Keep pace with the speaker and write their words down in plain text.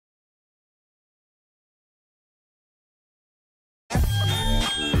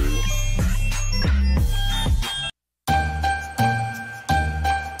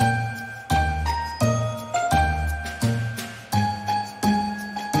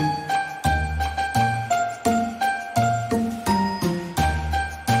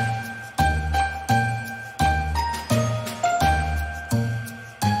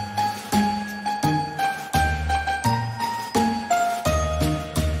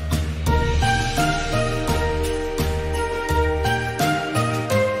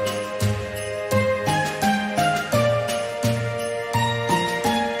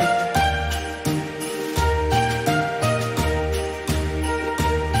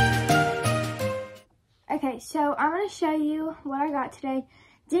so I'm going to show you what I got today.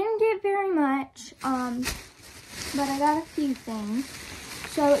 Didn't get very much, but I got a few things.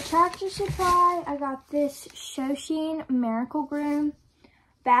 So at Tractor Supply, I got this Shoshin Miracle Groom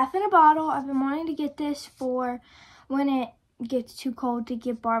bath in a bottle. I've been wanting to get this for when it gets too cold to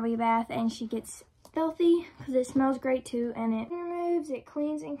give Barbie a bath and she gets filthy, because it smells great too, and it removes, it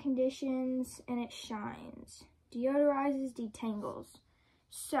cleans and conditions, and it shines. Deodorizes, detangles.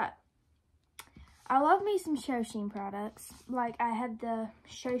 So, I love me some Shoshin products. Like, I had the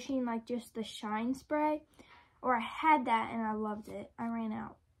Shoshin, like just the shine spray, or I had that and I loved it. I ran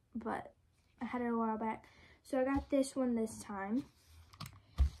out, but I had it a while back. So I got this one this time.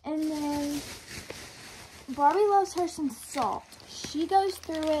 And then Barbie loves her some salt. She goes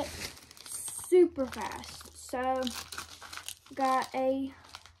through it super fast. So got a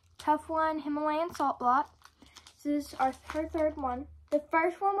Tough One Himalayan salt block. This is her third one. The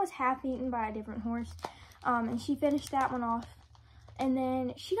first one was half eaten by a different horse, and she finished that one off. And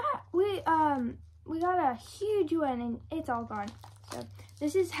then we got a huge one, and it's all gone. So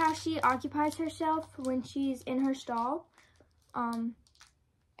this is how she occupies herself when she's in her stall. And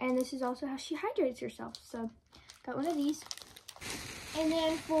this is also how she hydrates herself. So got one of these. And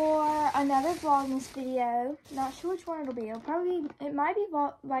then for another Vlogmas video, not sure which one it'll be. It might be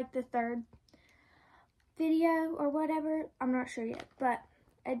like the third video or whatever. I'm not sure yet. But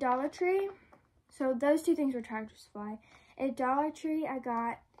at Dollar Tree, so those two things were Tractor Supply. At Dollar Tree, I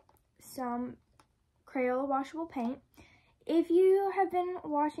got some Crayola washable paint. If you have been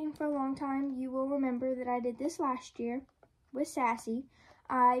watching for a long time, you will remember that I did this last year with Sassy.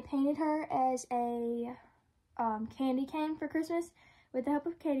 I painted her as a candy cane for Christmas with the help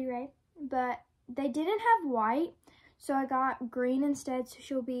of Katie Ray, but they didn't have white, so I got green instead, so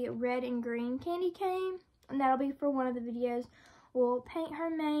she'll be red and green candy cane, and that'll be for one of the videos. We'll paint her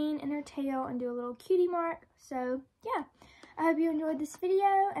mane and her tail and do a little cutie mark. So yeah, I hope you enjoyed this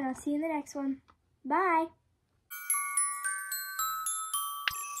video, and I'll see you in the next one. Bye!